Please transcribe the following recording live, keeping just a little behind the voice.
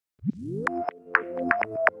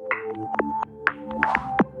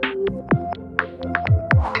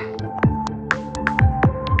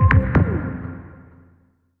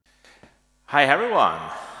Hi everyone,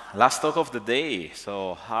 last talk of the day,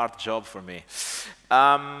 so hard job for me.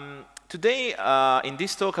 Today, in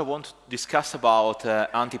this talk, I want to discuss about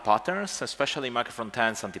anti-patterns, especially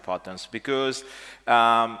micro-frontends anti-patterns, because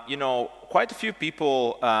quite a few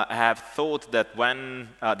people have thought that when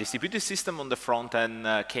distributed system on the front end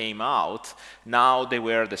came out, now they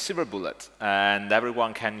were the silver bullet, and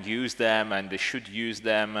everyone can use them, and they should use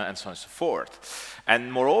them, and so on and so forth.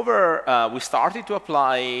 And moreover, we started to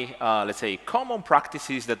apply, let's say, common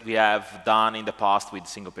practices that we have done in the past with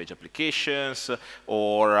single-page applications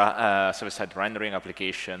or server-side rendering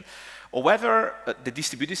application. However, the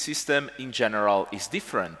distributed system in general is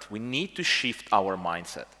different. We need to shift our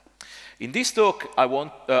mindset. In this talk,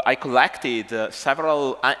 I collected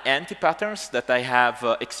several anti-patterns that I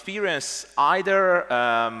have experienced either,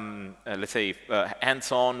 let's say,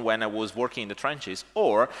 hands-on when I was working in the trenches,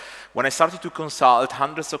 or when I started to consult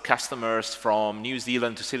hundreds of customers from New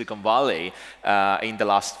Zealand to Silicon Valley in the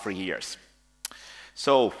last 3 years.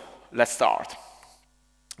 So let's start.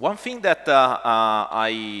 One thing that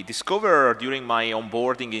I discovered during my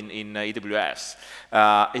onboarding in AWS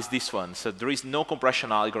is this one. So there is no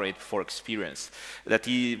compression algorithm for experience. That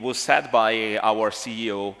was said by our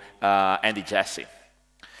CEO, Andy Jassy.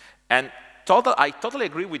 And I totally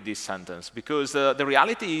agree with this sentence, because the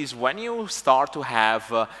reality is when you start to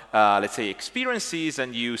have, let's say, experiences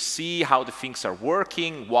and you see how the things are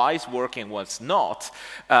working, why it's working, what's not,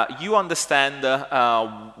 you understand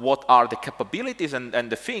what are the capabilities and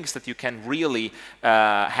the things that you can really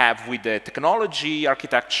have with the technology,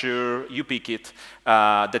 architecture, you pick it,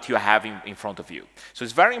 that you have in front of you. So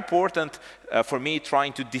it's very important for me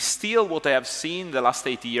trying to distill what I have seen the last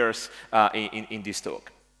 8 years in this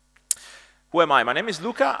talk. Who am I? My name is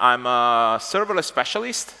Luca. I'm a serverless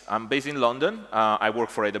specialist. I'm based in London. I work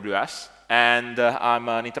for AWS. And I'm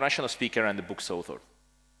an international speaker and a books author.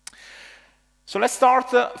 So let's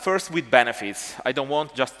start first with benefits. I don't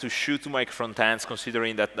want just to shoot to my front ends,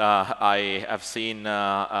 considering that I have seen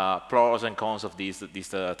pros and cons of this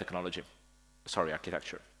technology. Sorry,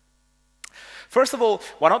 architecture. First of all,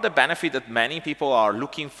 one of the benefits that many people are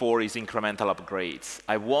looking for is incremental upgrades.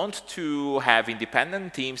 I want to have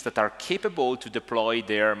independent teams that are capable to deploy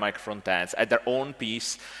their micro-frontends at their own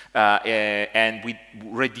pace and with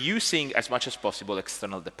reducing as much as possible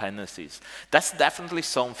external dependencies. That's definitely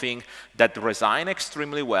something that resonates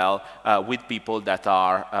extremely well with people that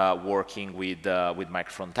are working with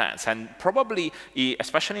micro-frontends. And probably,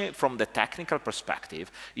 especially from the technical perspective,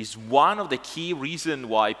 is one of the key reasons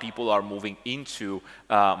why people are moving into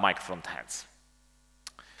micro-frontends.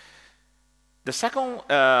 The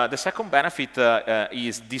second benefit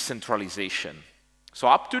is decentralization. So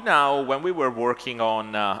up to now, when we were working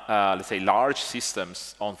on, let's say, large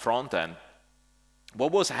systems on front-end,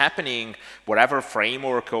 what was happening, whatever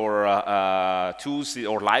framework or tools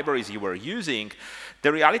or libraries you were using,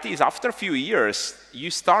 the reality is after a few years, you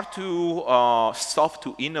start to stop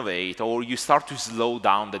to innovate, or you start to slow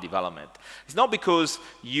down the development. It's not because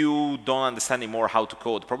you don't understand anymore how to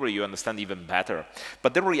code. Probably you understand even better.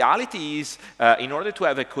 But the reality is, in order to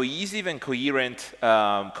have a cohesive and coherent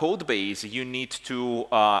code base, you need to,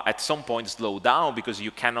 at some point, slow down, because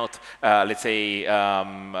you cannot, let's say,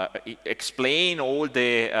 explain all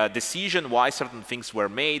the decision why certain things were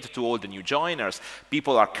made to all the new joiners.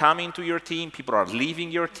 People are coming to your team, people are leaving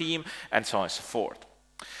your team, and so on and so forth.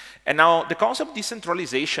 And now the concept of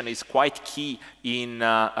decentralization is quite key in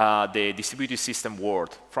the distributed system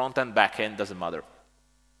world. Front end, back end, doesn't matter.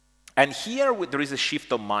 And here there is a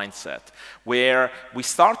shift of mindset, where we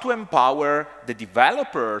start to empower the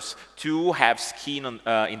developers to have skin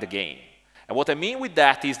in the game. And what I mean with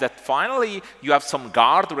that is that finally you have some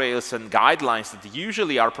guardrails and guidelines that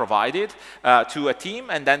usually are provided to a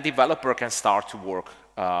team, and then developer can start to work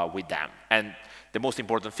with them. And the most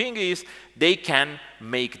important thing is they can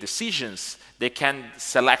make decisions. They can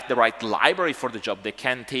select the right library for the job. They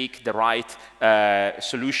can take the right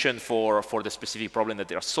solution for the specific problem that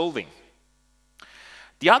they are solving.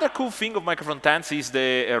 The other cool thing of micro-frontends is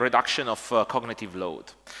the reduction of cognitive load.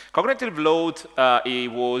 Cognitive load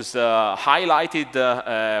it was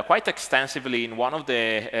highlighted quite extensively in one of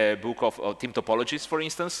the book of team topologies, for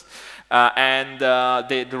instance. And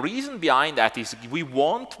the reason behind that is we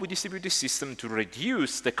want, with distributed system, to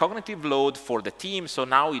reduce the cognitive load for the team, so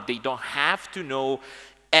now they don't have to know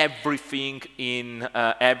everything in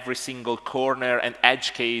every single corner and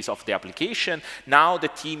edge case of the application. Now the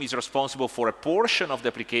team is responsible for a portion of the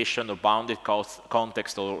application or bounded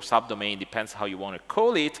context or subdomain, depends how you want to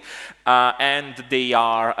call it, and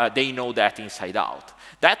they know that inside out.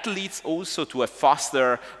 That leads also to a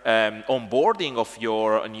faster onboarding of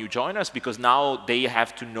your new joiners, because now they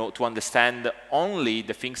have to understand only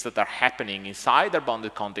the things that are happening inside their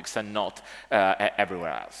bounded context and not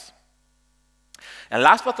everywhere else. And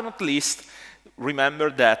last but not least, remember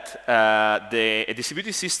that a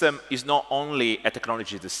distributed system is not only a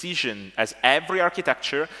technology decision, as every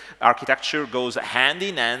architecture goes hand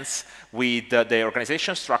in hand with the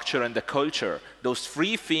organization structure and the culture. Those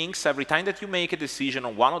three things, every time that you make a decision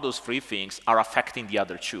on one of those three things, are affecting the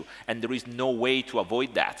other two, and there is no way to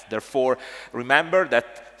avoid that. Therefore, remember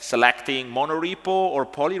that selecting monorepo or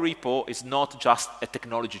polyrepo is not just a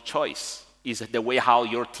technology choice, is the way how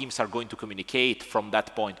your teams are going to communicate from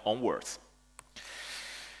that point onwards.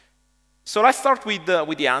 So let's start with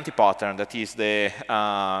the anti-pattern. That is the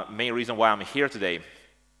main reason why I'm here today.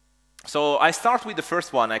 So I start with the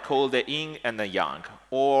first one I call the yin and the yang,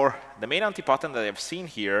 or the main anti-pattern that I've seen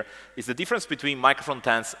here is the difference between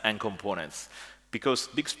micro-frontends and components, because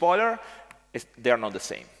big spoiler, they are not the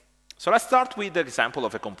same. So let's start with the example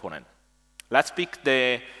of a component. Let's pick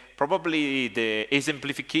probably the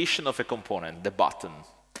exemplification of a component, the button.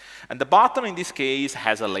 And the button in this case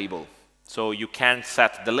has a label. So you can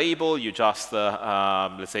set the label, you just,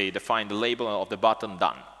 let's say, define the label of the button,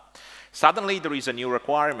 done. Suddenly there is a new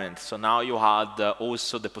requirement, so now you had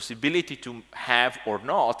also the possibility to have or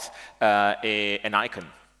not an icon.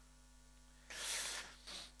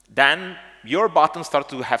 Then your buttons start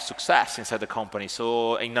to have success inside the company.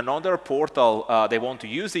 So in another portal, they want to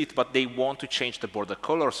use it, but they want to change the border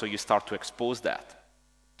color, so you start to expose that.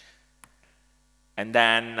 And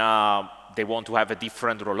then they want to have a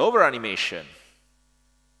different rollover animation.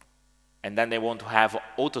 And then they want to have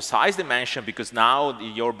auto size dimension, because now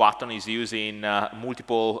your button is using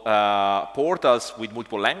multiple portals with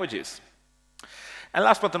multiple languages. And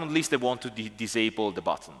last but not least, they want to disable the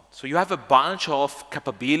button. So you have a bunch of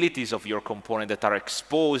capabilities of your component that are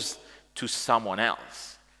exposed to someone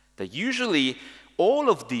else. That usually all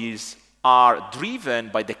of these are driven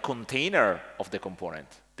by the container of the component.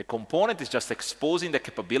 The component is just exposing the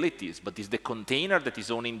capabilities, but it's the container that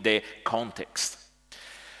is owning the context.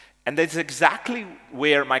 And that's exactly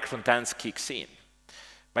where micro-frontends kicks in.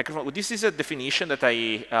 This is a definition that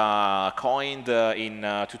I coined in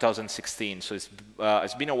 2016, so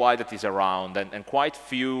it's been a while that is around, and quite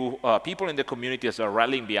few people in the community are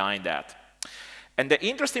rallying behind that. And the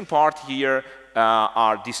interesting part here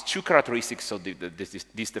are these two characteristics of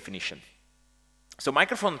this definition. So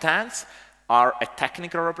micro-frontends are a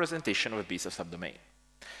technical representation of a business subdomain.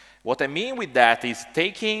 What I mean with that is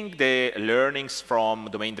taking the learnings from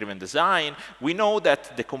domain-driven design. We know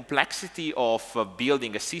that the complexity of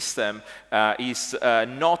building a system is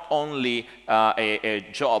not only a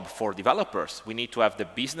job for developers. We need to have the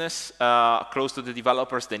business close to the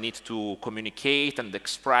developers. They need to communicate and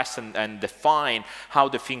express and define how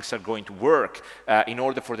the things are going to work in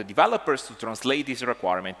order for the developers to translate this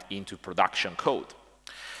requirement into production code.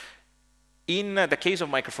 In the case of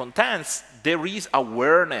micro-frontends, there is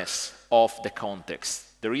awareness of the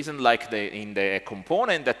context. There isn't like in the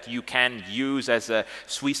component that you can use as a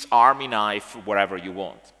Swiss Army knife wherever you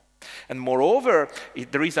want. And moreover,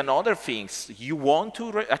 there is another thing. You want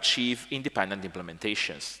to achieve independent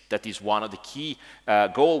implementations. That is one of the key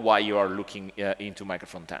goals why you are looking into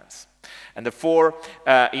micro-frontends. And therefore,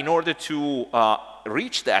 in order to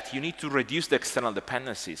reach that, you need to reduce the external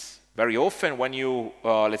dependencies. Very often when you,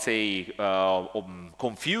 let's say,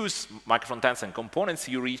 confuse micro-frontends and components,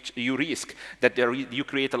 you risk that you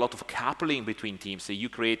create a lot of coupling between teams. So you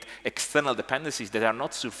create external dependencies that are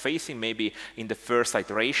not surfacing maybe in the first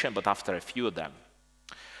iteration, but after a few of them.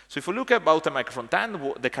 So if you look about a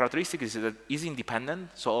micro-frontend, the characteristic is that it is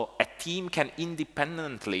independent. So a team can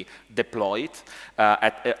independently deploy it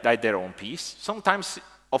at their own pace. Sometimes,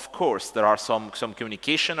 of course, there are some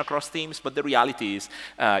communication across teams, but the reality is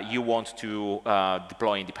you want to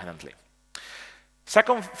deploy independently.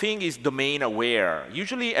 Second thing is domain aware.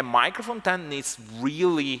 Usually a micro-frontend needs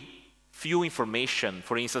really few information.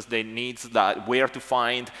 For instance, they need where to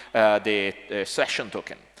find the session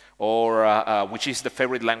token, or which is the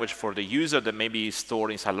favorite language for the user that maybe is stored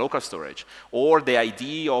inside local storage, or the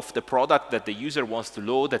ID of the product that the user wants to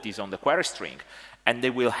load that is on the query string, and they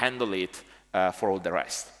will handle it for all the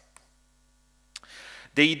rest.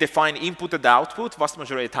 They define input and output, vast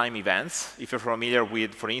majority of time events. If you're familiar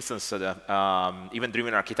with, for instance,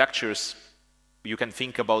 event-driven architectures, you can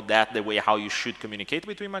think about that the way how you should communicate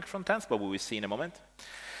between micro-frontends, but we will see in a moment.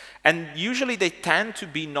 And usually they tend to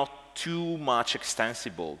be not too much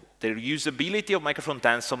extensible. The reusability of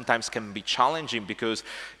micro-frontends sometimes can be challenging because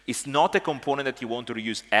it's not a component that you want to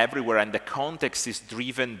reuse everywhere, and the context is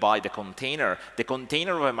driven by the container. The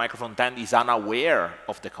container of a micro-frontend is unaware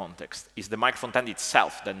of the context. It's the micro-frontend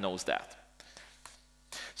itself that knows that.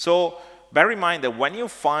 So bear in mind that when you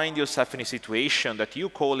find yourself in a situation that you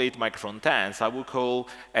call it micro-frontends, I will call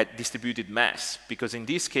a distributed mess, because in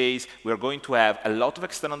this case, we're going to have a lot of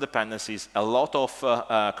external dependencies, a lot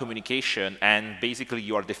of communication, and basically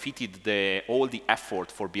you are defeated all the effort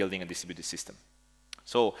for building a distributed system.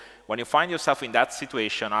 So when you find yourself in that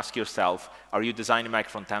situation, ask yourself, are you designing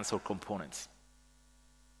micro-frontends or components?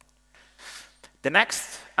 The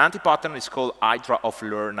next anti-pattern is called Hydra of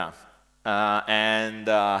Lerna.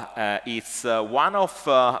 It's one of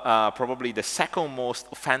probably the second most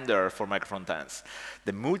offender for micro-frontends,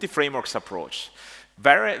 the multi-frameworks approach.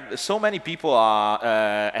 So many people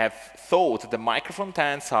have thought the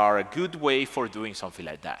micro-frontends are a good way for doing something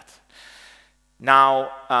like that.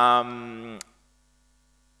 Now,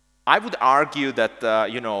 I would argue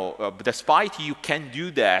that, you know, despite you can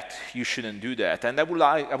do that, you shouldn't do that. And I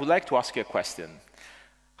would like to ask you a question.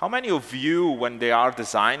 How many of you, when they are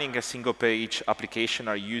designing a single-page application,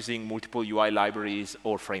 are using multiple UI libraries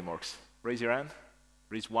or frameworks? Raise your hand.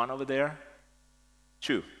 Raise one over there.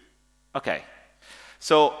 Two. OK.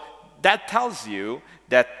 So that tells you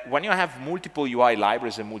that when you have multiple UI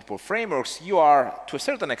libraries and multiple frameworks, you are, to a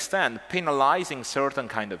certain extent, penalizing certain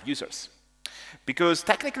kind of users. Because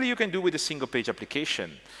technically, you can do with a single-page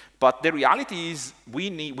application. But the reality is, we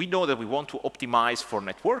know that we want to optimize for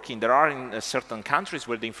networking. There are in certain countries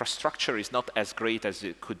where the infrastructure is not as great as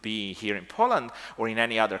it could be here in Poland or in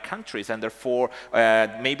any other countries. And therefore,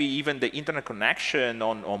 maybe even the internet connection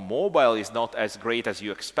on mobile is not as great as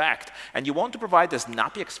you expect. And you want to provide a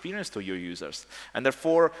snappy experience to your users. And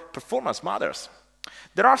therefore, performance matters.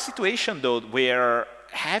 There are situations, though, where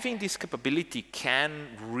having this capability can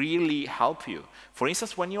really help you. For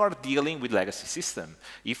instance, when you are dealing with legacy system,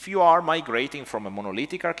 if you are migrating from a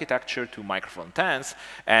monolithic architecture to micro-frontends,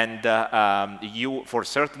 and you,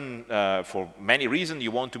 for many reasons,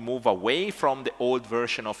 you want to move away from the old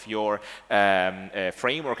version of your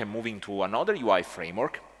framework and moving to another UI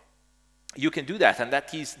framework, you can do that, and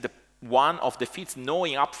that is one of the feats,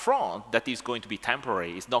 knowing up front that is going to be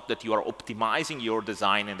temporary. It's not that you are optimizing your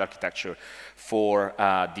design and architecture for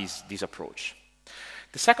this approach.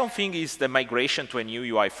 The second thing is the migration to a new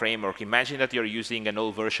UI framework. Imagine that you're using an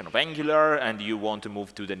old version of Angular and you want to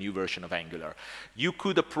move to the new version of Angular. You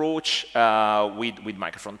could approach with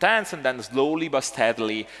micro-frontends and then slowly but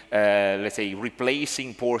steadily, let's say,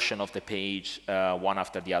 replacing portion of the page one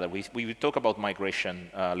after the other. We will talk about migration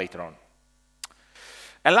later on.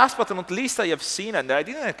 And last but not least, I have seen, and I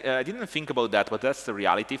didn't think about that, but that's the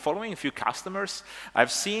reality. Following a few customers,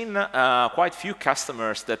 I've seen quite a few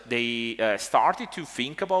customers that they started to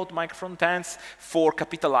think about micro-frontends for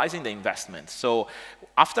capitalizing the investment. So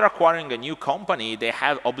after acquiring a new company, they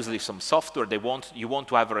have obviously some software. You want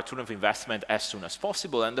to have a return of investment as soon as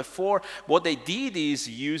possible. And therefore, what they did is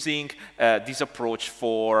using this approach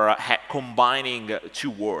for combining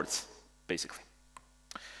two words, basically.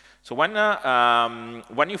 So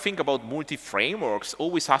when you think about multi-frameworks,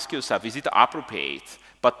 always ask yourself, is it appropriate?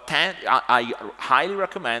 But I highly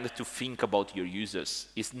recommend to think about your users.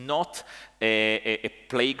 It's not a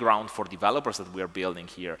playground for developers that we are building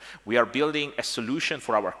here. We are building a solution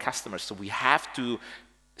for our customers, so we have to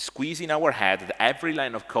squeeze in our head that every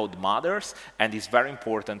line of code matters and is very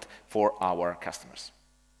important for our customers.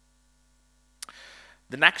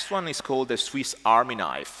 The next one is called the Swiss Army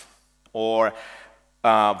knife, or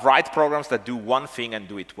write programs that do one thing and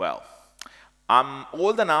do it well. I'm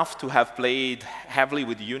old enough to have played heavily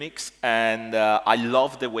with Unix, and I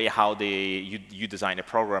love the way how you design a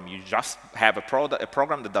program. You just have a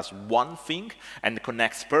program that does one thing and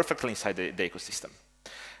connects perfectly inside the ecosystem.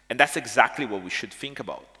 And that's exactly what we should think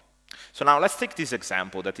about. So now let's take this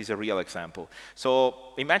example that is a real example.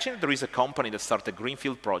 So imagine there is a company that started a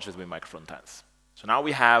greenfield project with micro-frontends. So now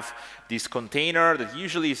we have this container that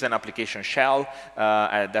usually is an application shell,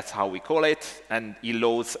 that's how we call it, and it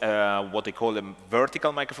loads what they call a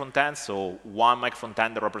vertical micro-frontend, so one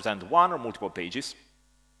micro-frontend that represents one or multiple pages.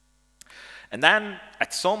 And then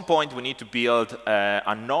at some point we need to build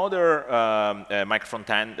another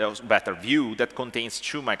micro-frontend, better view that contains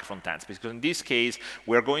two micro-frontends, because in this case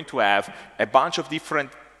we're going to have a bunch of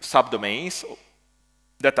different subdomains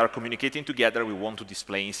that are communicating together. We want to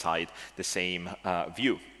display inside the same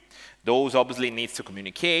view. Those obviously needs to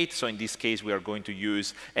communicate. So in this case, we are going to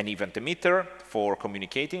use an event emitter for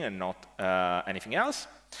communicating and not anything else.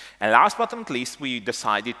 And last but not least, we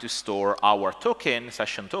decided to store our token,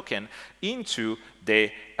 session token, into the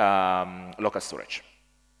local storage.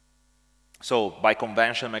 So by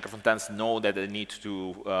convention, micro-frontends know that they need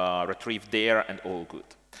to retrieve there and all good.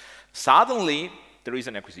 Suddenly, there is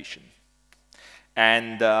an acquisition.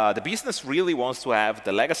 And the business really wants to have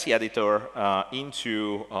the legacy editor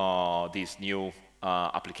into this new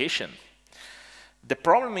application. The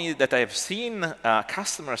problem is that I've seen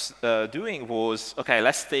customers doing was, okay,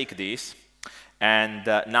 let's take this. And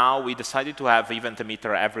now we decided to have event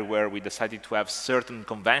emitter everywhere. We decided to have certain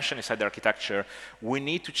convention inside the architecture. We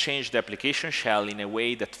need to change the application shell in a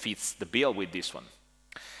way that fits the bill with this one.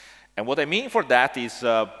 And what I mean for that is,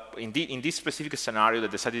 in this specific scenario, they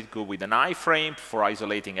decided to go with an iframe for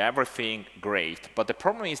isolating everything. Great. But the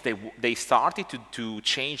problem is they started to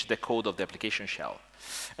change the code of the application shell.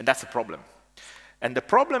 And that's the problem. And the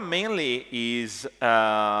problem mainly is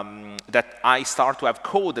that I start to have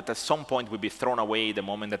code that at some point will be thrown away the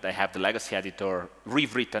moment that I have the legacy editor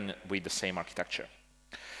rewritten with the same architecture.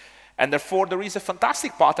 And therefore, there is a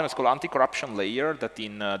fantastic pattern, it's called anti-corruption layer, that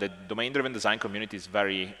in the domain-driven design community is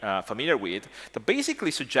very familiar with, that basically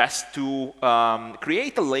suggests to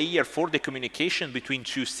create a layer for the communication between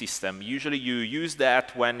two systems. Usually you use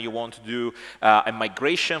that when you want to do a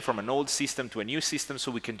migration from an old system to a new system, so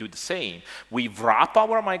we can do the same. We wrap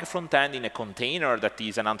our micro-frontend in a container that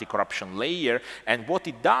is an anti-corruption layer, and what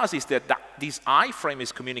it does is that this iframe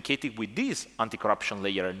is communicating with this anti-corruption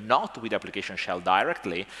layer, not with the application shell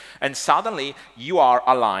directly. And suddenly, you are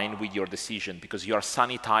aligned with your decision because you are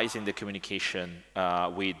sanitizing the communication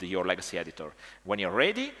with your legacy editor. When you're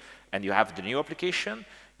ready and you have the new application,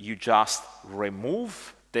 you just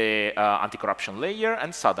remove the anti-corruption layer,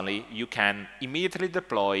 and suddenly you can immediately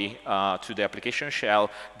deploy to the application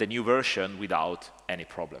shell the new version without any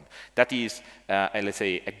problem. That is, let's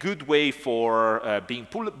say, a good way for being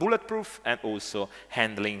bulletproof and also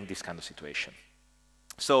handling this kind of situation.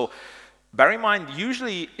 So, bear in mind,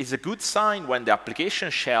 usually it's a good sign when the application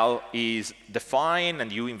shell is defined and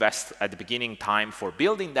you invest at the beginning time for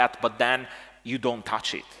building that, but then you don't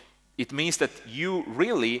touch it. It means that you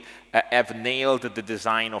really have nailed the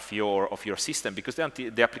design of your system, because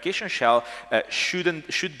the application shell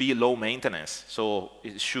should be low maintenance. So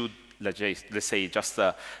it should, let's say, just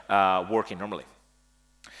working normally.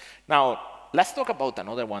 Now, let's talk about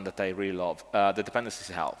another one that I really love, the dependencies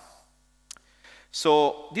hell.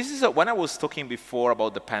 So this is when I was talking before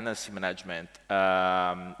about dependency management.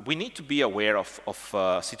 We need to be aware of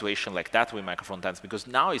a situation like that with micro-frontends, because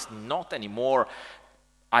now it's not anymore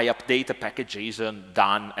I update a package JSON,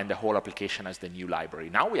 done, and the whole application has the new library.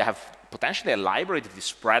 Now we have potentially a library that is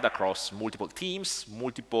spread across multiple teams,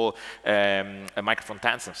 multiple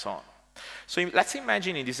micro-frontends, and so on. So let's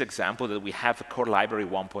imagine in this example that we have a core library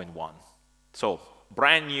 1.1. So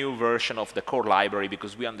brand new version of the core library,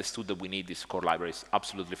 because we understood that we need this core library. It's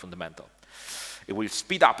absolutely fundamental. It will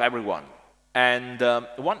speed up everyone. And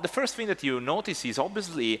the first thing that you notice is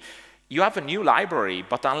obviously you have a new library,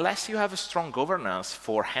 but unless you have a strong governance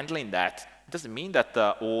for handling that, it doesn't mean that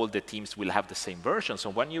all the teams will have the same version. So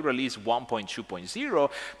when you release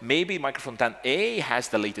 1.2.0, maybe micro-frontend A has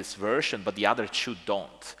the latest version, but the other two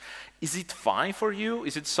don't. Is it fine for you?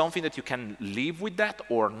 Is it something that you can live with that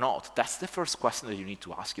or not? That's the first question that you need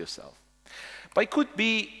to ask yourself. But it could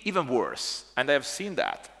be even worse, and I've seen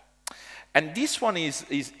that. And this one is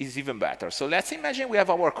even better. So let's imagine we have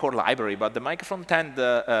our core library, but the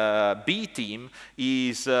micro-frontend B team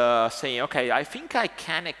is saying, okay, I think I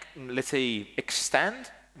can, let's say, extend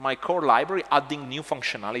my core library, adding new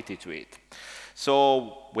functionality to it.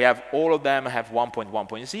 So we have all of them have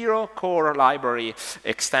 1.1.0, core library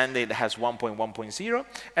extended has 1.1.0,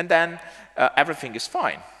 and then everything is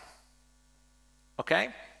fine. Okay?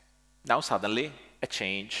 Now suddenly a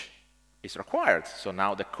change is required. So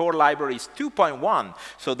now the core library is 2.1,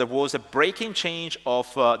 so there was a breaking change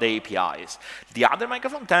of the APIs. The other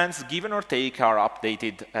micro-frontends, given or take, are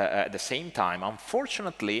updated at the same time.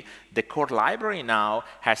 Unfortunately, the core library now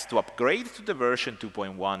has to upgrade to the version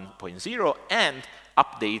 2.1.0 and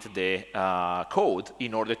update the code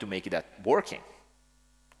in order to make that working.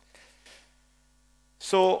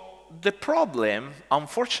 So the problem,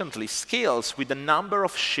 unfortunately, scales with the number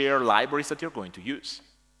of shared libraries that you're going to use.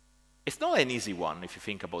 It's not an easy one if you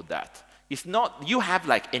think about that. It's not, you have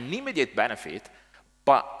like an immediate benefit,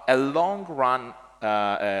 but a long run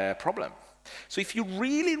problem. So if you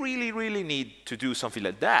really need to do something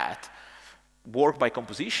like that, work by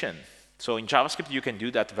composition. So in JavaScript, you can do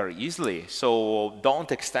that very easily. So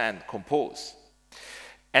don't extend, compose.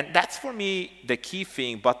 And that's, for me, the key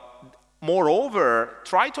thing. But moreover,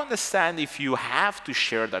 try to understand if you have to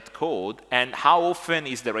share that code and how often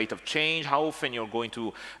is the rate of change, how often you're going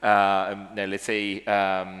to, let's say,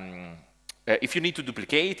 if you need to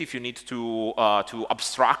duplicate, if you need to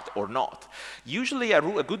abstract or not. Usually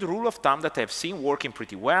a good rule of thumb that I've seen working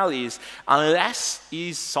pretty well is, unless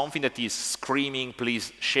it's something that is screaming,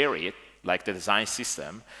 please share it, like the design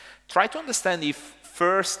system, try to understand if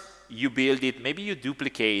first you build it, maybe you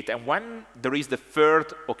duplicate, and when there is the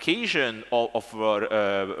third occasion of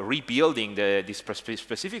rebuilding this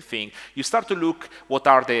specific thing, you start to look what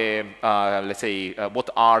are the, let's say, what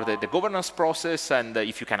are the governance process, and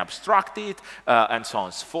if you can abstract it, and so on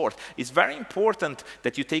and so forth. It's very important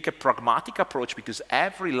that you take a pragmatic approach, because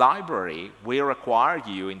every library will require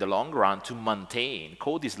you in the long run to maintain.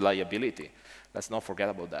 Code is liability. Let's not forget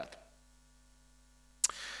about that.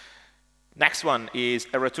 Next one is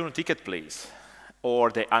a return ticket, please,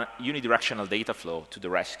 or the unidirectional data flow to the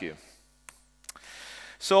rescue.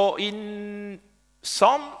 So in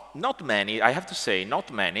some, not many, I have to say,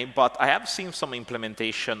 not many, but I have seen some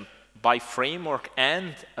implementation by framework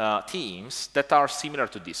and teams that are similar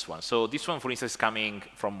to this one. So this one, for instance, is coming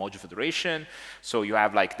from Module Federation. So you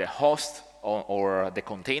have like the host or the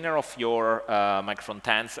container of your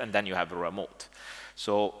micro-frontends, and then you have a remote.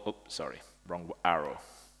 So, oh, sorry, wrong arrow.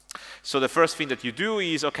 So the first thing that you do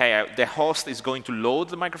is, okay, the host is going to load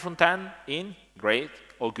the micro-frontend in, great,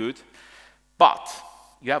 all good. But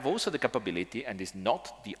you have also the capability, and it's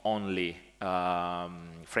not the only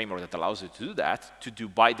framework that allows you to do that, to do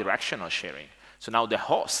bidirectional sharing. So now the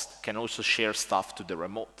host can also share stuff to the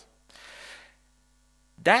remote.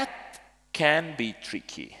 That can be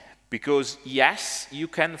tricky, because yes, you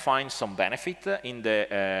can find some benefit in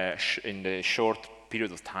the short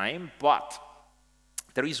period of time, but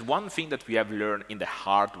there is one thing that we have learned in the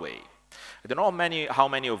hard way. I don't know how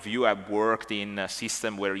many of you have worked in a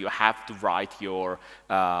system where you have to write your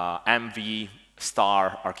MV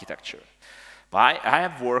star architecture. But I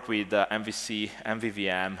have worked with MVC,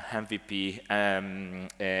 MVVM, MVP,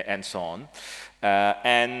 and so on,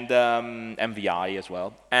 and MVI as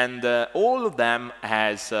well. And all of them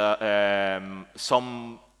has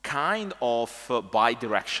some kind of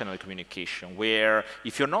bidirectional communication, where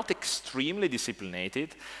if you're not extremely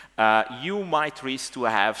disciplined, you might risk to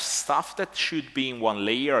have stuff that should be in one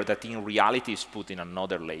layer that in reality is put in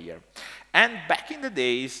another layer. And back in the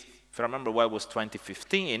days, if I remember well, it was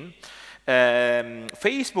 2015,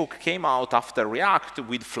 Facebook came out after React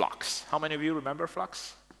with Flux. How many of you remember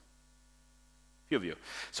Flux? Few of you.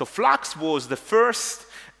 So Flux was the first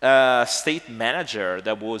state manager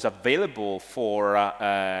that was available for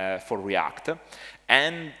React.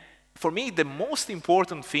 And for me, the most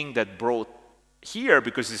important thing that brought here,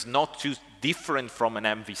 because it's not too different from an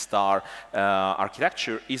MV star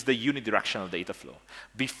architecture, is the unidirectional data flow.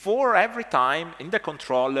 Before, every time in the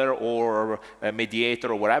controller or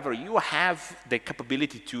mediator or whatever, you have the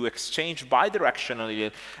capability to exchange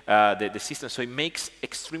bidirectionally the system, so it makes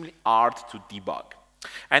extremely hard to debug.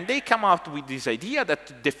 And they come out with this idea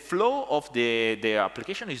that the flow of the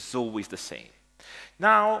application is always the same.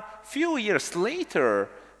 Now, a few years later,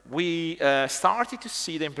 we started to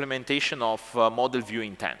see the implementation of model view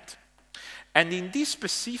intent. And in this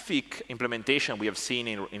specific implementation, we have seen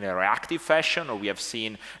in a reactive fashion, or we have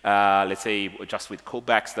seen, let's say, just with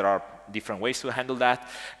callbacks, there are different ways to handle that.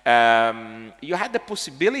 You had the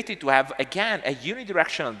possibility to have, again, a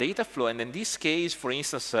unidirectional data flow. And in this case, for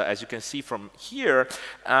instance, as you can see from here,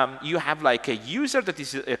 you have like a user that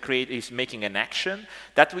is making an action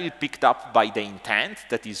that will be picked up by the intent,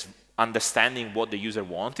 that is understanding what the user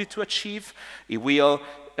wanted to achieve. It will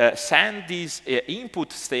send this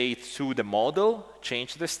input state to the model,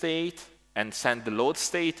 change the state, and send the load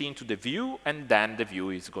state into the view, and then the view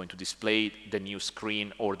is going to display the new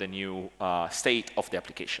screen or the new state of the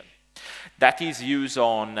application. That is used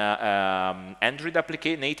on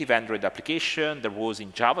native Android application. There was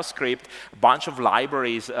in JavaScript a bunch of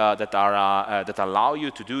libraries that allow you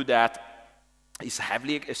to do that. It's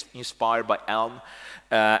heavily inspired by Elm,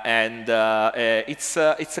 and it's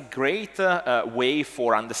a great way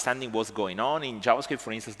for understanding what's going on. In JavaScript,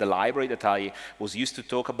 for instance, the library that I was used to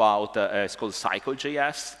talk about is called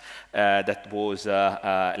Cycle.js. That was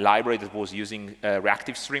a library that was using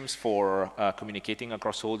reactive streams for communicating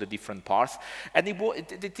across all the different parts. And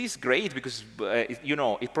it is great because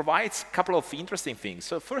it provides a couple of interesting things.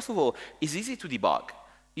 So first of all, it's easy to debug.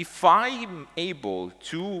 If I'm able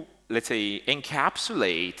to, let's say,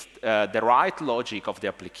 encapsulate the right logic of the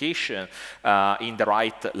application in the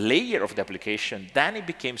right layer of the application, then it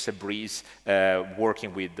becomes a breeze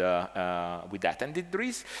working with that. And there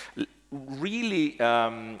is really,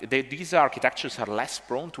 these architectures are less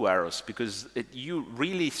prone to errors because you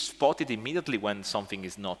really spot it immediately when something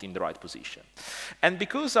is not in the right position. And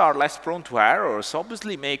because are less prone to errors,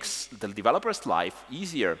 obviously makes the developer's life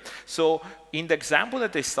easier. So in the example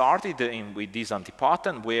that they started with this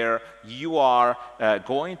anti-pattern, where you are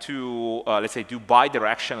going to, let's say, do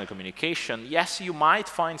bi-directional communication, yes, you might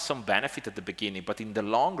find some benefit at the beginning, but in the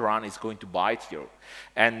long run, it's going to bite you.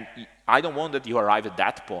 And I don't want that you arrive at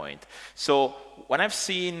that point. So when I've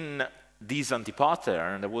seen this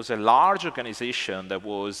anti-pattern, there was a large organization that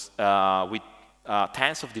was with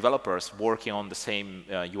tens of developers working on the same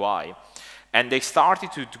UI. And they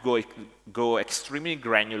started to go extremely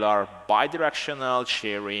granular, bi-directional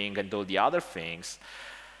sharing and all the other things.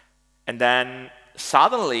 And then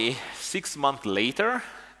suddenly, 6 months later,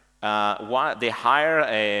 they hire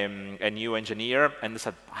a new engineer, and they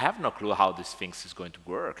said, I have no clue how this thing is going to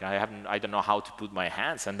work. I don't know how to put my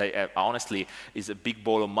hands. And they, honestly, it's a big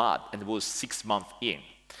ball of mud. And it was 6 months in.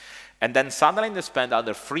 And then suddenly they spent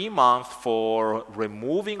another 3 months for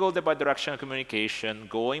removing all the bidirectional communication,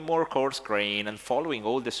 going more coarse-grained, and following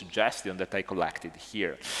all the suggestions that I collected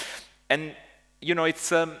here. And you know,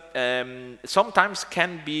 it's sometimes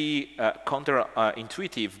can be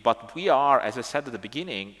counterintuitive, but we are, as I said at the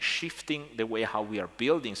beginning, shifting the way how we are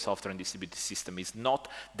building software and distributed system. It's not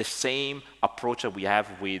the same approach that we have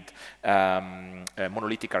with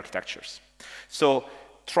monolithic architectures. So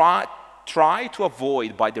try to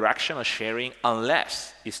avoid bidirectional sharing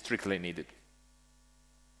unless it's strictly needed.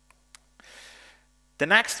 The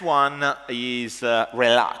next one is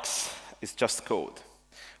relax. It's just code.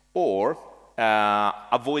 Or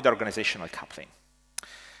avoid organizational coupling.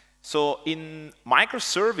 So in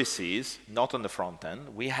microservices, not on the front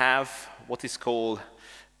end, we have what is called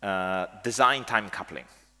design time coupling.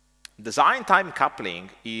 Design time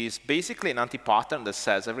coupling is basically an anti-pattern that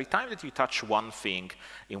says every time that you touch one thing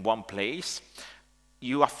in one place,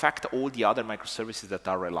 you affect all the other microservices that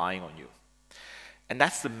are relying on you. And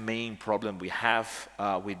that's the main problem we have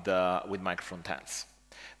with micro-frontends.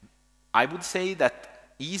 I would say that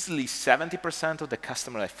easily 70% of the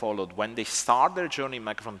customers I followed, when they start their journey in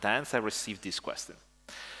micro-frontends, I received this question.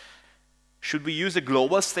 Should we use a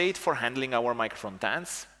global state for handling our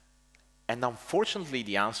micro-frontends? And unfortunately,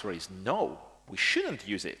 the answer is no, we shouldn't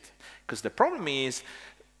use it. Because the problem is,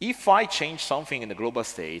 if I change something in the global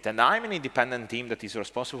state, and I'm an independent team that is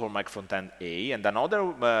responsible for micro-frontend A, and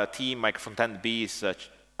another team, micro-frontend B, is,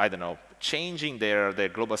 I don't know, changing their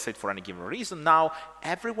global state for any given reason, now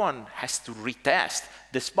everyone has to retest,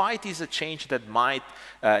 despite it's a change that might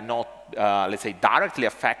not, let's say, directly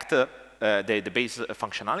affect the base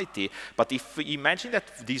functionality. But if imagine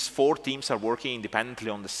that these 4 teams are working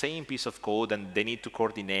independently on the same piece of code and they need to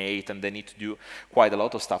coordinate and they need to do quite a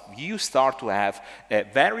lot of stuff, you start to have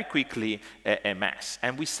very quickly a mess.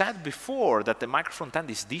 And we said before that the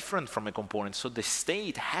micro-frontend is different from a component, so the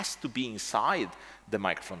state has to be inside the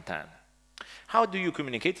micro-frontend. How do you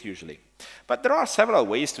communicate usually? But there are several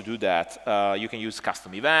ways to do that. You can use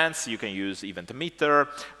custom events, you can use event emitter,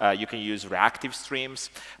 you can use reactive streams.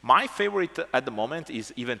 My favorite at the moment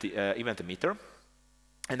is event emitter,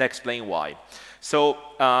 and I explain why. So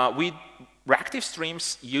with reactive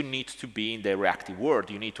streams, you need to be in the reactive world.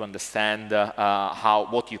 You need to understand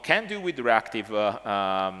what you can do with reactive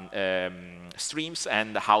streams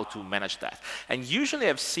and how to manage that. And usually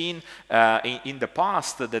I've seen in the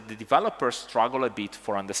past that the developers struggle a bit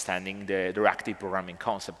for understanding the reactive programming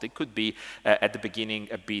concept. It could be at the beginning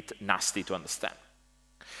a bit nasty to understand.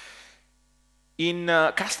 In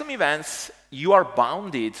custom events, you are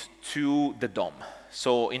bounded to the DOM.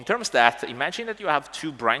 So in terms of that, imagine that you have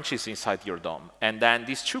 2 branches inside your DOM. And then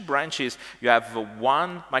these 2 branches, you have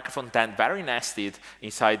one micro-frontend very nested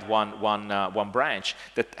inside one branch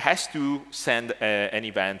that has to send an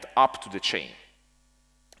event up to the chain.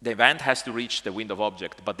 The event has to reach the window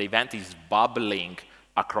object, but the event is bubbling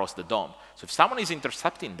across the DOM. So if someone is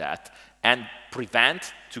intercepting that and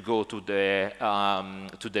prevent to go to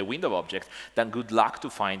the window object, then good luck to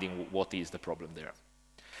finding what is the problem there.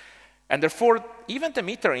 And therefore, event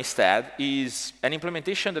emitter instead is an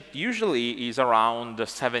implementation that usually is around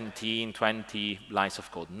 17, 20 lines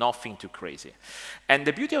of code, nothing too crazy. And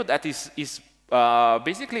the beauty of that is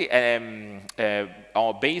basically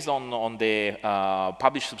based on the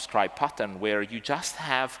publish-subscribe pattern, where you just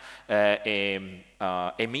have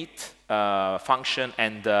emit function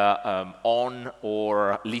and on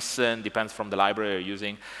or listen, depends from the library you're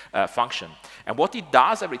using, function. And what it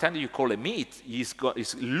does every time that you call emit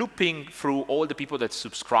is looping through all the people that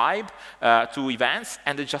subscribe to events,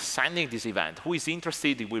 and then just sending this event. Who is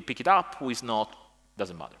interested, it will pick it up. Who is not,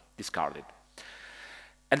 doesn't matter, discard it.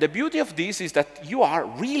 And the beauty of this is that you are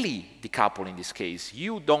really decoupled in this case.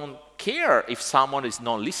 You don't care if someone is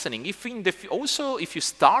not listening. Also, if you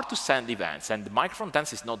start to send events and the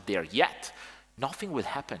micro-frontends is not there yet, nothing will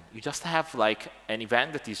happen. You just have like an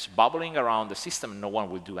event that is bubbling around the system and no one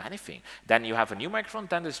will do anything. Then you have a new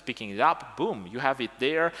micro-frontend that's picking it up, boom, you have it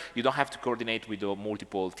there. You don't have to coordinate with the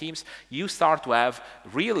multiple teams. You start to have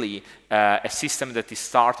really a system that is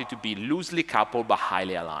starting to be loosely coupled but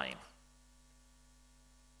highly aligned.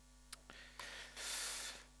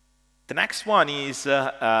 The next one is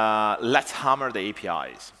let's hammer the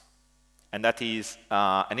APIs. And that is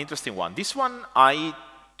an interesting one. This one,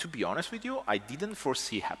 to be honest with you, I didn't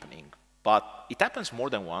foresee happening. But it happens more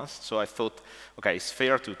than once, so I thought, OK, it's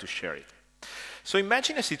fair to share it. So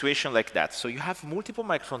imagine a situation like that. So you have multiple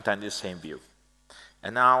micro-frontends in the same view.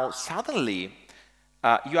 And now, suddenly,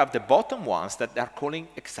 you have the bottom ones that are calling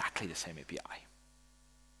exactly the same API.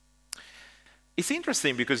 It's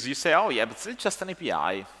interesting because you say, oh, yeah, but it's just an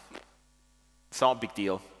API. It's not a big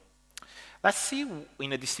deal. Let's see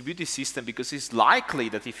in a distributed system, because it's likely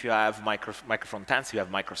that if you have micro-frontends, you have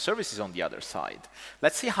microservices on the other side.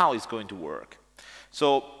 Let's see how it's going to work.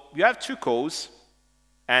 So you have two codes,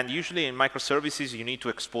 and usually in microservices, you need to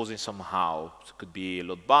expose it somehow. So it could be a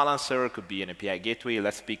load balancer, it could be an API gateway.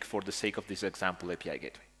 Let's pick, for the sake of this example, API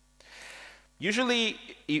gateway. Usually,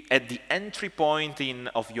 at the entry point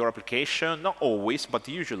of your application, not always, but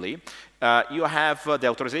usually, you have the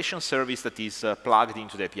authorization service that is plugged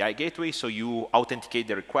into the API gateway, so you authenticate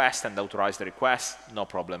the request and authorize the request, no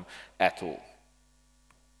problem at all.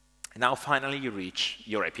 Now, finally, you reach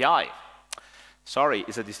your API. Sorry,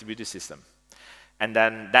 it's a distributed system. And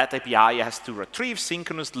then that API has to retrieve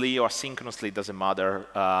synchronously or asynchronously, doesn't matter,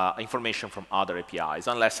 information from other APIs,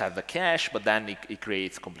 unless I have the cache, but then it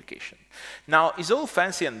creates complication. Now, it's all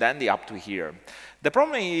fancy and dandy up to here. The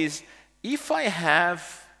problem is, if I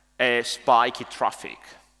have a spiky traffic,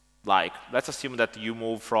 like let's assume that you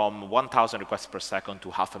move from 1,000 requests per second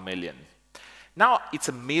to 500,000. Now, it's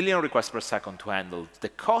 1 million requests per second to handle. The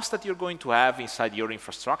cost that you're going to have inside your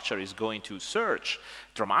infrastructure is going to surge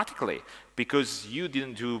dramatically because you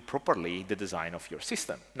didn't do properly the design of your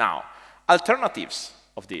system. Now, alternatives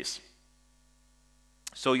of this.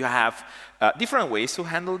 So you have different ways to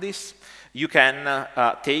handle this. You can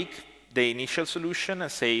take the initial solution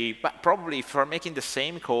and say, but probably if we're making the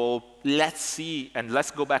same call, let's see, and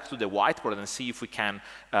let's go back to the whiteboard and see if we can,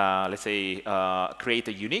 let's say, create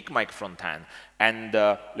a unique micro-frontend and,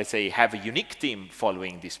 let's say, have a unique team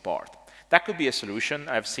following this part. That could be a solution.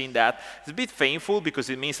 I've seen that. It's a bit painful because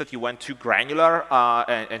it means that you went too granular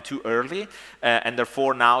and too early, and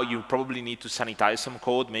therefore now you probably need to sanitize some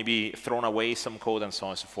code, maybe throw away some code and so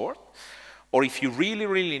on and so forth. Or if you really,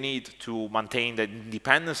 really need to maintain the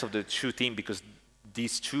independence of the two teams because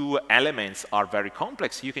these two elements are very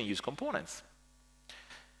complex, you can use components.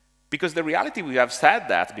 Because the reality, we have said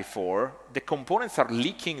that before, the components are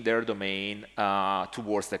leaking their domain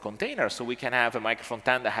towards the container. So we can have a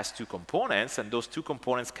micro-frontend that has two components, and those two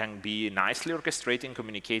components can be nicely orchestrating,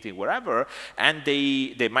 communicating wherever, and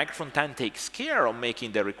the micro-frontend takes care of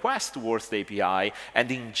making the request towards the API and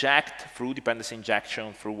inject through dependency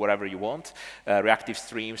injection, through whatever you want, reactive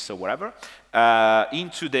streams or whatever,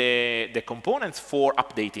 into the components for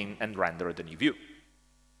updating and render the new view.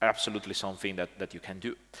 Absolutely something that you can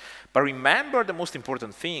do. But remember, the most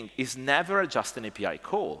important thing is never just an API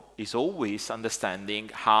call. It's always understanding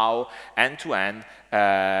how end-to-end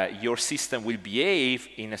your system will behave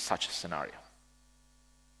in such a scenario.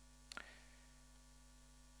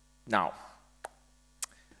 Now,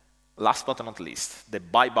 last but not least, the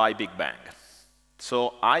bye-bye Big Bang.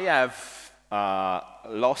 So I have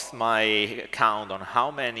lost my count on how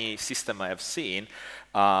many systems I have seen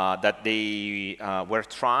that they were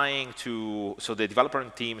trying to, so the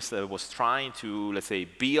development teams was trying to, let's say,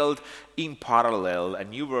 build in parallel a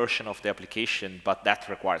new version of the application, but that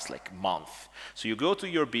requires like a month. So you go to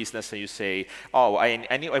your business and you say, oh,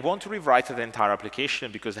 I want to rewrite the entire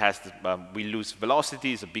application because it has we lose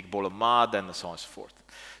velocity, it's a big ball of mud, and so on and so forth.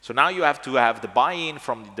 So now you have to have the buy-in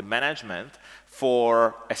from the management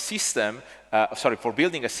for a system, for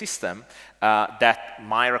building a system that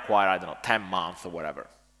might require, I don't know, 10 months or whatever.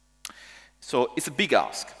 So it's a big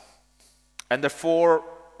ask. And therefore,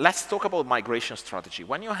 let's talk about migration strategy.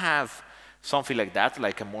 When you have something like that,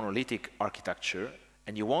 like a monolithic architecture,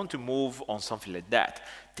 and you want to move on something like that,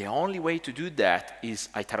 the only way to do that is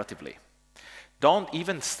iteratively. Don't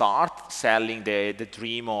even start selling the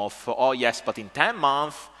dream of, oh yes, but in 10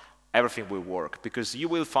 months, everything will work, because you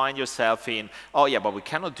will find yourself in, oh yeah, but we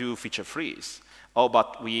cannot do feature freeze. Oh,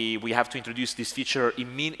 but we have to introduce this feature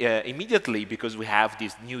immediately because we have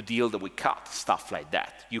this new deal that we cut, stuff like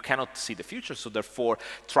that. You cannot see the future, so therefore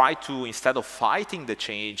try to, instead of fighting the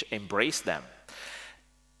change, embrace them.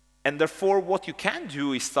 And therefore, what you can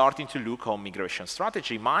do is starting to look on migration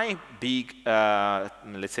strategy. My big,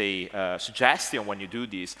 let's say, suggestion when you do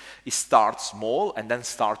this is start small and then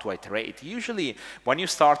start to iterate. Usually, when you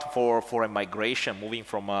start for a migration, moving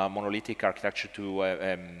from a monolithic architecture to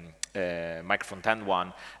a micro-frontend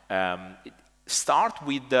one, start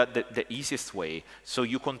with the easiest way. So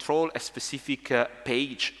you control a specific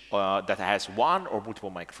page that has one or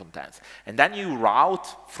multiple micro-frontends. And then you route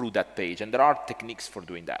through that page. And there are techniques for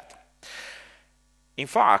doing that. In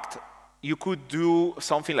fact, you could do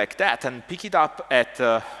something like that and pick it up at,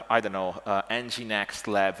 I don't know, Nginx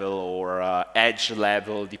level or edge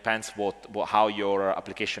level, depends how your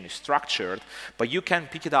application is structured. But you can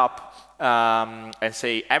pick it up and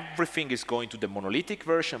say everything is going to the monolithic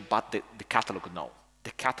version, but the catalog, no.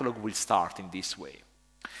 The catalog will start in this way.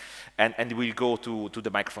 And we'll go to the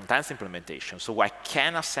micro-frontends implementation. So I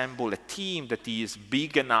can assemble a team that is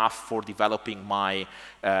big enough for developing my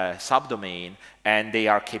subdomain, and they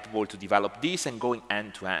are capable to develop this and going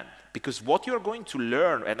end to end. Because what you're going to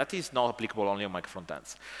learn, and that is not applicable only on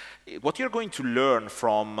micro-frontends, what you're going to learn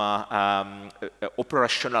from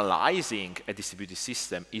operationalizing a distributed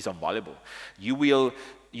system is invaluable. You will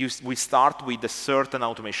start with a certain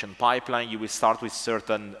automation pipeline, you will start with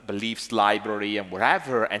certain beliefs library and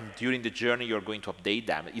whatever, and during the journey you're going to update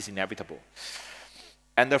them. It's inevitable.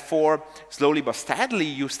 And therefore, slowly but steadily,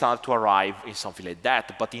 you start to arrive in something like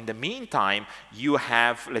that. But in the meantime, you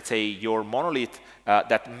have, let's say, your monolith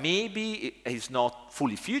that maybe is not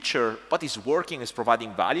fully featured, but is working, is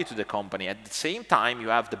providing value to the company. At the same time, you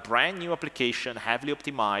have the brand new application, heavily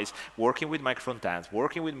optimized, working with micro-frontends,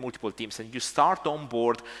 working with multiple teams, and you start on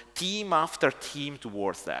board team after team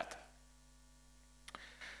towards that.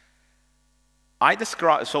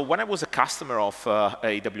 So when I was a customer of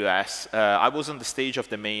AWS, I was on the stage of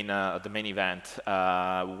the main event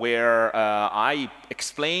where I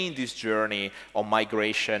explained this journey on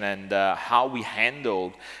migration and how we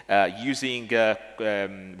handled using,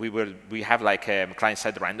 we have like a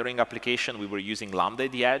client-side rendering application. We were using Lambda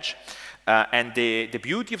at the edge. And the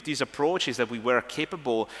beauty of this approach is that we were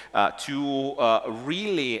capable to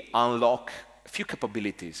really unlock few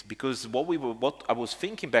capabilities, because what I was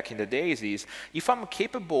thinking back in the days is, if I'm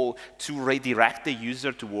capable to redirect the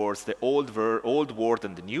user towards the old world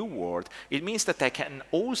and the new world, it means that I can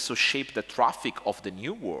also shape the traffic of the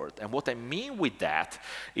new world. And what I mean with that,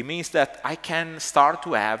 it means that I can start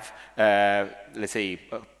to have, let's say,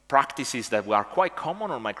 practices that are quite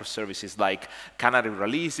common on microservices, like canary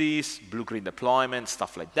releases, blue-green deployment,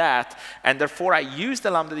 stuff like that. And therefore, I use the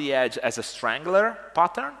Lambda at the edge as a strangler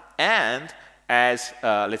pattern and as,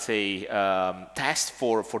 let's say, test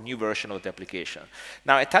for new version of the application.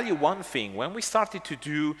 Now, I tell you one thing. When we started to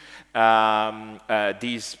do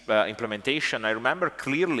this implementation, I remember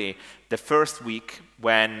clearly the first week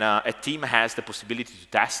when a team has the possibility to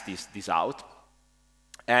test this out.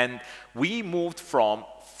 And we moved from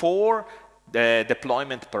 4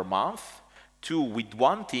 deployment per month to, with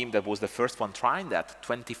one team that was the first one trying that,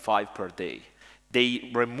 25 per day.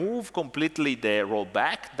 They remove completely the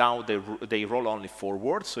rollback. Now they roll only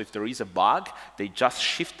forward. So if there is a bug, they just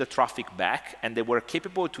shift the traffic back. And they were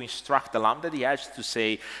capable to instruct the Lambda at the edge to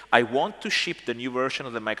say, I want to ship the new version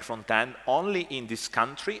of the micro-frontend only in this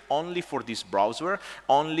country, only for this browser,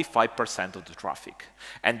 only 5% of the traffic.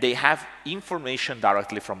 And they have information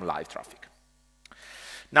directly from live traffic.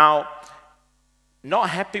 Now,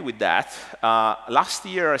 not happy with that. Last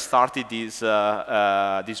year, I started this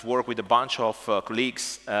work with a bunch of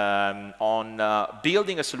colleagues on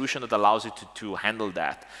building a solution that allows you to handle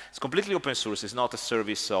that. It's completely open source. It's not a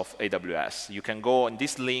service of AWS. You can go on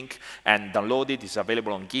this link and download it. It's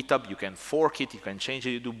available on GitHub. You can fork it. You can change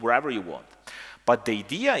it. You do whatever you want. But the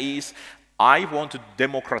idea is, I want to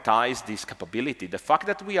democratize this capability. The fact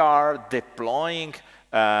that we are deploying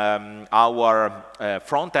our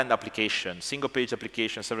front-end application, single-page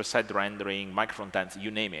application, server-side rendering, micro-frontends,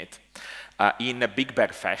 you name it, in a big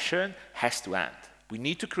bag fashion has to end. We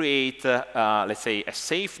need to create, let's say, a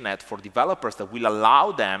safe net for developers that will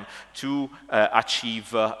allow them to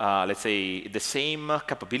achieve, let's say, the same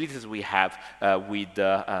capabilities we have with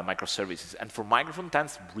microservices. And for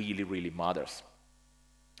micro-frontends, really, really matters.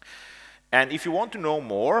 And if you want to know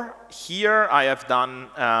more, here I have done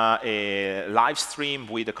a live stream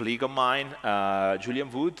with a colleague of mine, Julian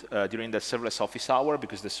Wood, during the serverless office hour,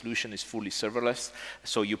 because the solution is fully serverless,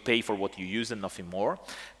 so you pay for what you use and nothing more.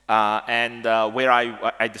 where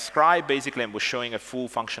I described basically and was showing a full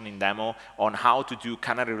functioning demo on how to do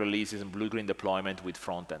canary releases and blue-green deployment with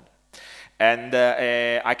frontend. And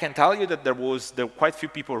I can tell you that there were quite a few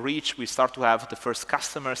people reached. We start to have the first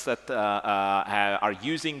customers that are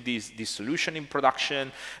using this solution in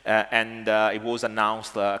production, and it was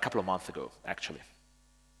announced a couple of months ago, actually.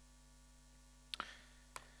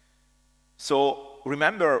 So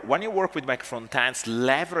remember, when you work with micro-frontends,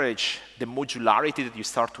 leverage the modularity that you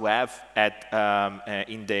start to have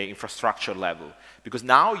in the infrastructure level. Because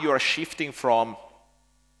now you are shifting from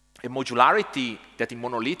a modularity that in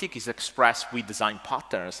monolithic is expressed with design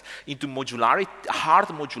patterns into modularity, hard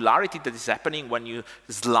modularity that is happening when you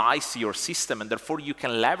slice your system, and therefore you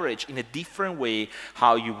can leverage in a different way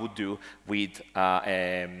how you would do with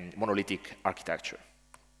monolithic architecture.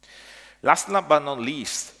 Last but not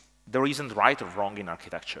least, there isn't right or wrong in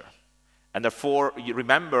architecture. And therefore, you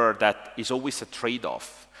remember that it's always a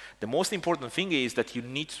trade-off. The most important thing is that you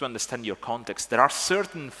need to understand your context. There are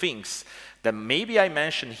certain things that maybe I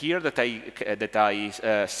mentioned here that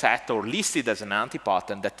I set or listed as an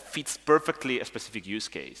anti-pattern that fits perfectly a specific use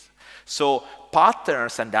case. So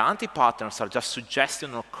patterns and the anti-patterns are just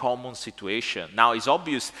suggestion of common situation. Now, it's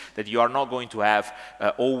obvious that you are not going to have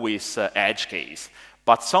always edge case.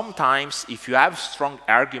 But sometimes, if you have strong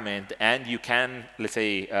argument and you can, let's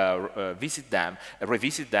say, revisit them,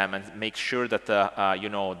 and make sure that you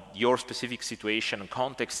know, your specific situation and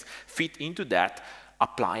context fit into that,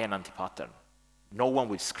 apply an anti-pattern. No one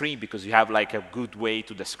will scream because you have like a good way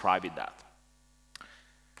to describe it.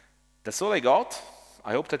 That's all I got.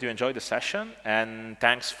 I hope that you enjoyed the session, and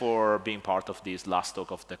thanks for being part of this last talk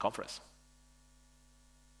of the conference.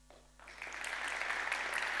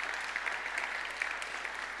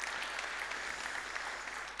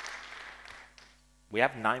 We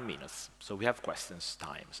have 9 minutes, so we have questions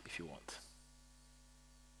times if you want.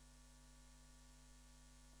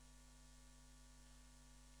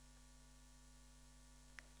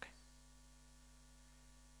 Okay.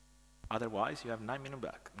 Otherwise, you have 9 minutes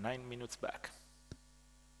back. 9 minutes back.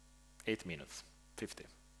 8 minutes. 50.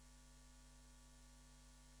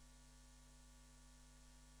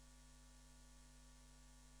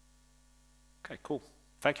 Okay, cool.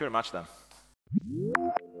 Thank you very much then.